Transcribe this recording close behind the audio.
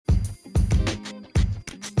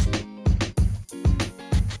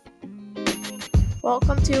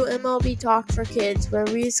Welcome to MLB Talk for Kids, where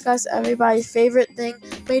we discuss everybody's favorite thing,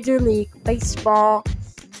 Major League Baseball.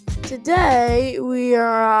 Today, we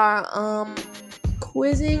are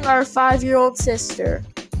quizzing our 5-year-old sister.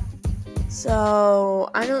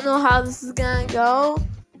 So, I don't know how this is going to go,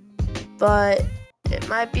 but it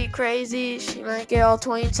might be crazy. She might get all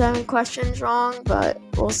 27 questions wrong, but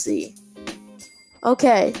we'll see.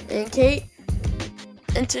 Okay, and Kate,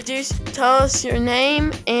 tell us your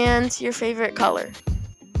name and your favorite color.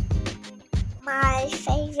 My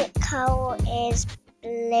favorite color is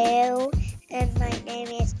blue, and my name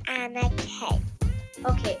is Anna K.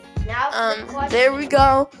 Okay, now the question. There we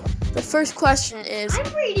go. The first question is,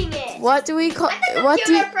 I'm reading it. What do we call? What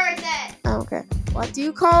do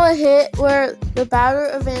you call a hit where the batter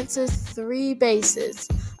advances 3 bases?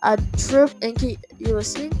 You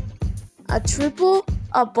listening? A triple,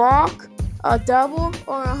 a balk, a double,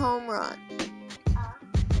 or a home run?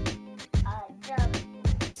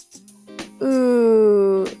 Double.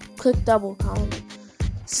 Ooh, click double, Colin.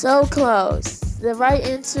 So close. The right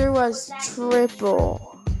answer was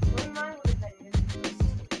triple.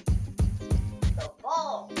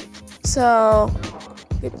 So,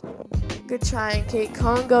 good trying, Kate.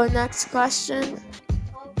 Colin, go next question.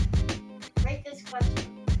 Rate this question.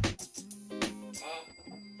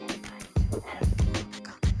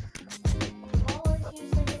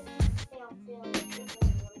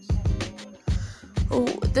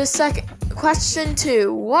 The second question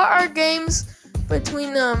 2. What are games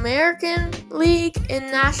between the American League and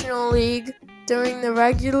National League during the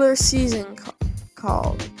regular season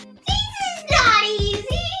called? This is not easy.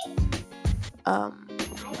 I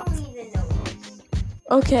don't even know this.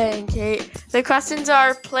 Okay, Kate. The questions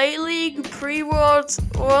are Play League, Pre-World,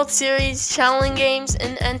 World Series, Challenge Games,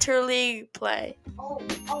 and Interleague play. Oh,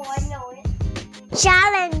 I know it.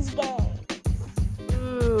 Challenge game.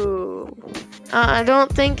 Ooh. I don't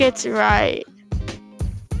think it's right.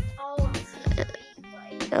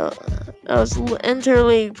 It was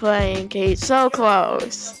interleague playing, Kate. So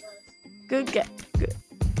close. Good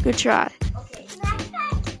try. Okay.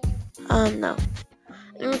 No.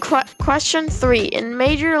 Question 3. In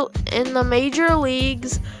the major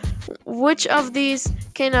leagues, which of these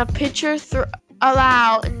can a pitcher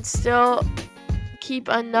allow and still keep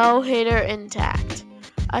a no-hitter intact?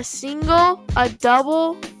 A single, a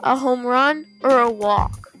double, a home run, or a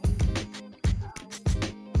walk?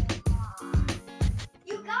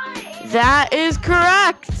 You got it. That is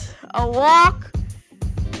correct. A walk,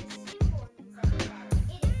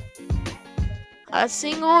 a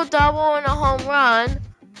single, double, and a home run. A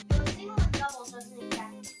single and double doesn't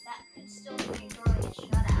exactly. That could still be throwing a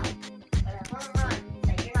shutout, but a home run means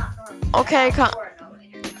that you're not throwing a shutout. Okay,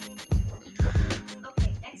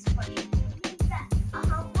 Okay, next question.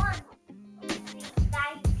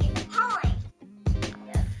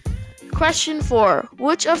 Question 4.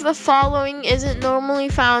 Which of the following isn't normally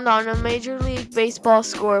found on a Major League Baseball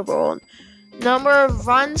scoreboard? Number of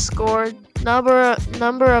runs scored, number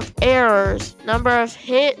of errors, number of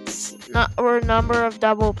hits, or number of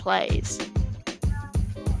double plays?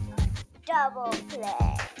 Double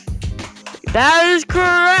play. That is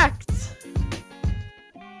correct.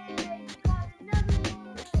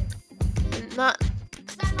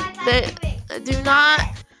 Do not.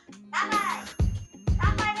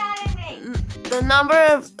 The number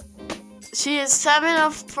of. She is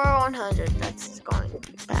 7 for 100. That's going to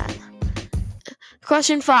be bad.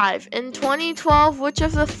 Question 5. In 2012, which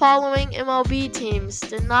of the following MLB teams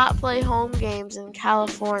did not play home games in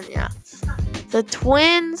California? The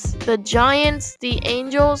Twins, the Giants, the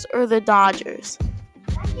Angels, or the Dodgers?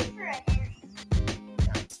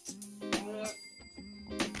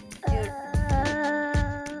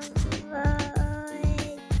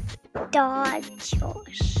 Dodgers.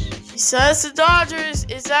 She says the Dodgers.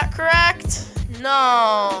 Is that correct?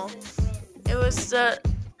 No. It was the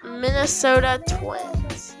Minnesota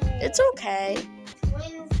Twins. It's okay.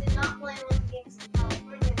 Twins did not play home games in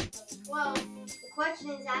California in 2012. The question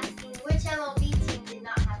is asking which MLB team did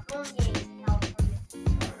not have home games in California.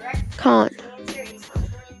 Correct? Colin, The answer is the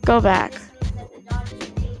Twins. go back. This means that the Dodgers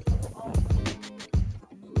and Angels all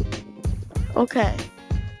Okay.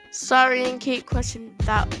 Sorry, and Kate, question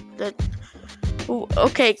that.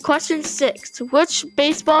 Okay, question 6. Which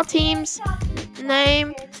baseball team's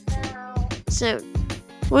name?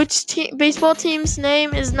 Baseball team's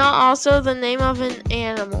name is not also the name of an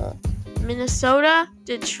animal? Minnesota,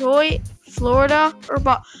 Detroit, Florida, or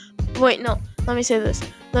wait, no. Let me say this: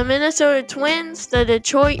 the Minnesota Twins, the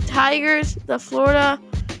Detroit Tigers, the Florida.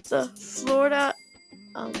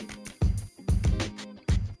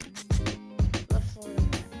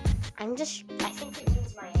 I think it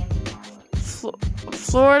means Miami Marlins.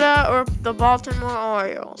 Florida or the Baltimore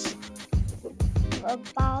Orioles?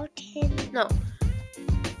 About him. No.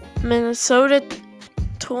 Minnesota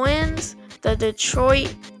Twins, the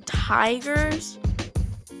Detroit Tigers.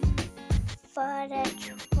 For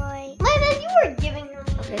Detroit. Landon, you were giving her.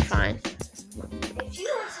 Okay, fine. If she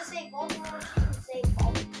wants to say Baltimore, she can say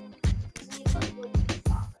Baltimore. Doesn't even look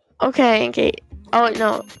good. Okay, and Kate. Oh, wait,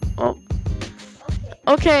 no. Oh.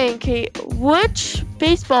 Okay, and Kate. Which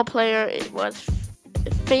baseball player was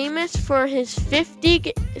famous for his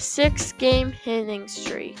 56-game hitting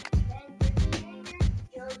streak?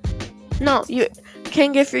 No,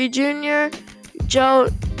 Ken Griffey Jr., Joe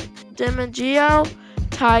DiMaggio,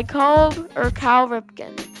 Ty Cobb, or Cal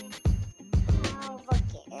Ripken?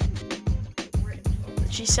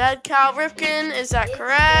 She said Cal Ripken. Is that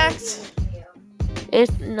correct?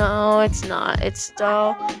 No, it's not. It's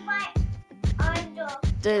still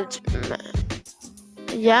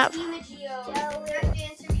Yep.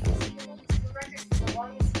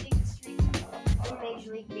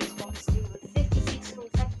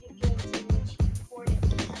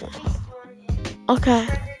 Okay.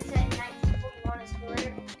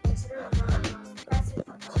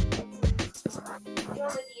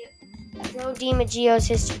 Joe DiMaggio's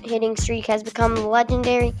hitting streak has become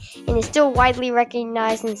legendary and is still widely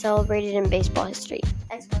recognized and celebrated in baseball history.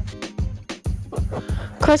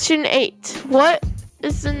 Question 8. What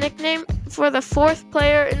is the nickname for the fourth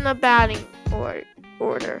player in the batting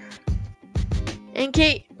order? And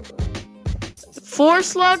Kate, four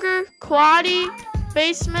slugger, quaddy,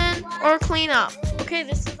 baseman, or cleanup? Okay,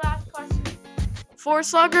 this is the last question. Four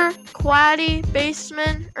slugger, quaddy,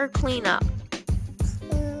 baseman, or cleanup?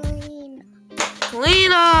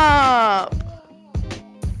 Cleanup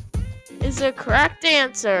is the correct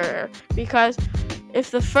answer, because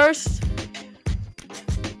if the first...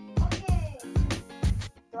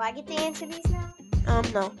 Do I get to answer these now?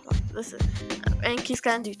 No. Listen, and he's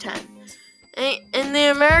gonna do 10. In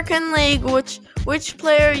the American League, which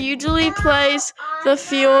player usually plays the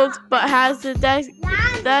field but has the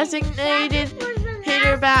designated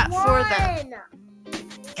hitter bat for them?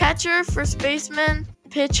 Catcher, first baseman,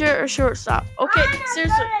 pitcher, or shortstop? Okay,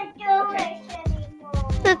 seriously. Okay.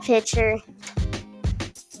 The pitcher.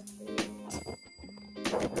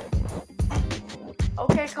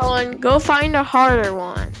 Okay, Colin, go find a harder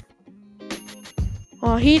one.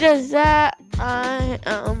 While he does that,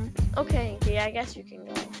 okay, I guess you can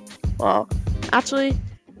go. Well, actually,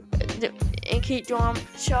 Kate, do you want to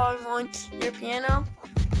show everyone your piano?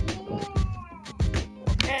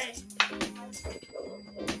 Okay.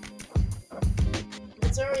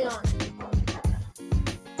 It's already on.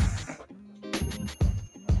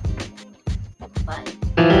 Bye.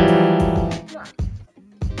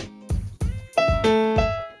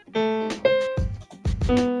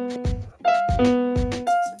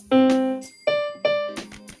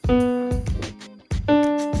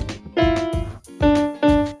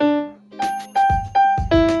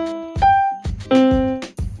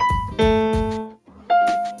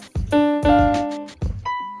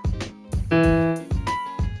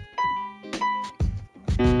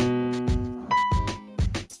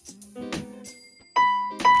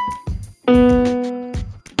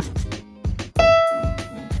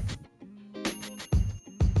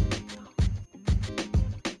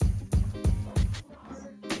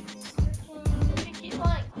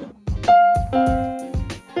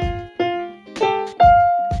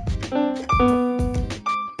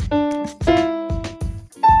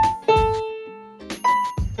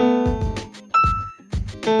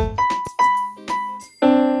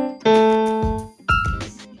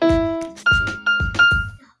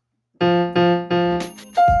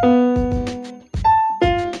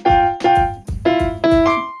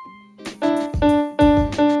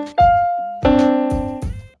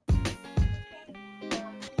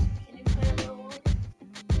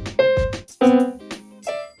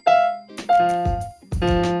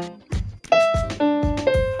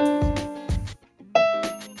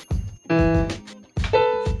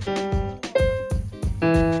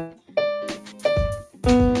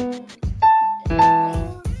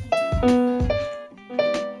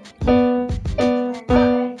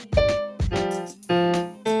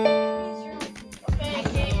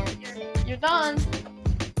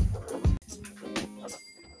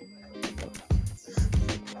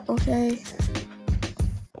 Okay.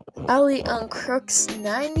 Ellie uncrooks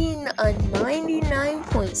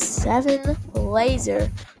 99.7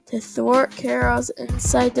 laser to thwart Carol's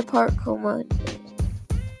inside the park home run.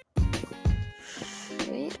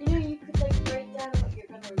 You could write down what you're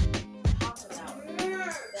gonna talk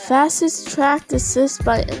about. Fastest track assist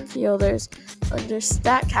by infielders under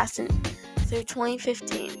StatCast. through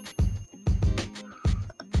 2015.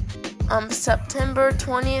 September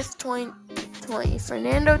 20th, 2020,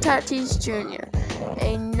 Fernando Tatis Jr.,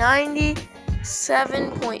 a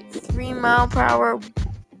 97.3 mile per hour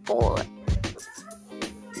bullet.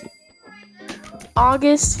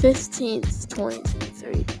 August 15th,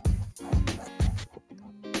 2023.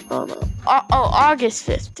 Oh no. August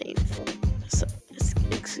 15th.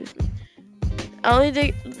 Excuse me. Ellie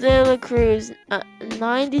De La Cruz,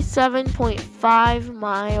 97.5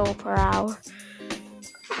 mile per hour.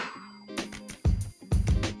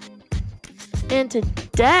 And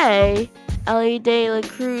today, Ellie De La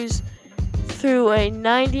Cruz threw a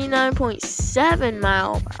 99.7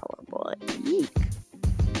 mile per hour bullet. Yeek.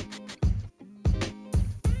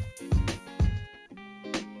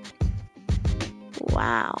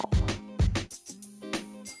 Wow.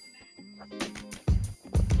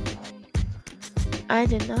 I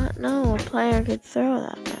did not know a player could throw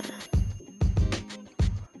that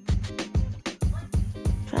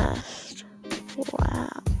fast. Wow.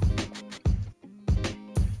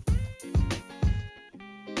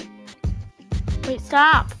 Wait,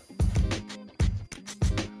 stop.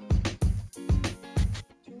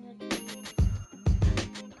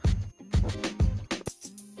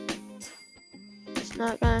 It's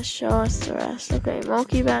not gonna show us the rest. Okay,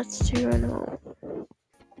 Mookie Betts 2-run home.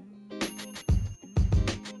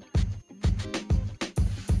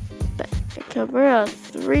 Cabrera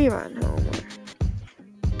 3-run homer.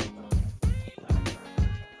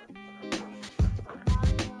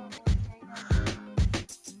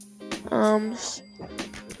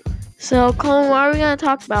 So Colin, what are we gonna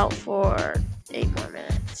talk about for 8 more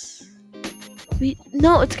minutes?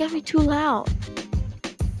 No, it's gonna be too loud.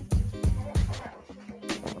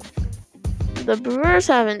 The Brewers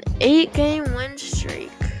have an 8-game win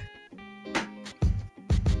streak.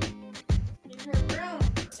 In her room.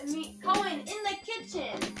 Cohen, in the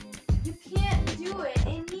kitchen. You can't do it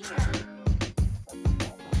in here.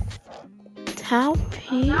 Tao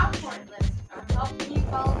P. Not pointless. I'm helping you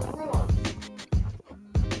follow the rules.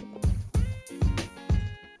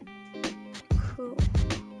 Cool.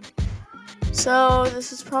 So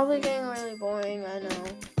this is probably getting really boring, I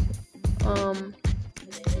know.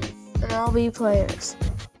 MLB players.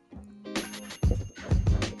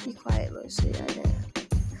 Be quiet, Lucy. I did.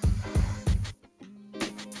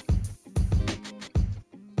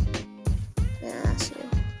 Ask you.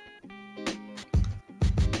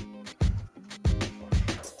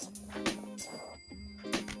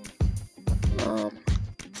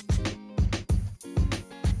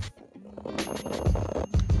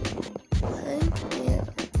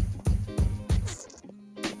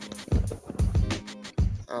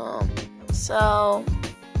 So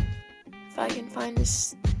if I can find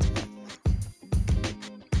this,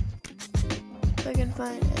 if I can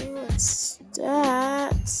find anyone's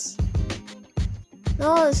stats.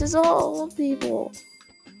 No, this is all old people.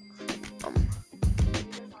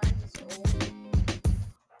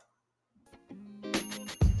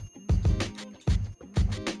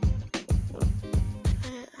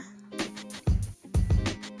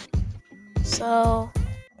 So,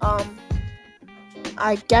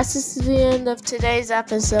 I guess this is the end of today's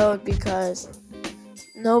episode because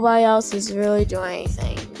nobody else is really doing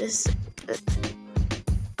anything.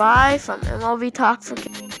 Bye from MLB Talk for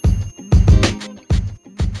Kids.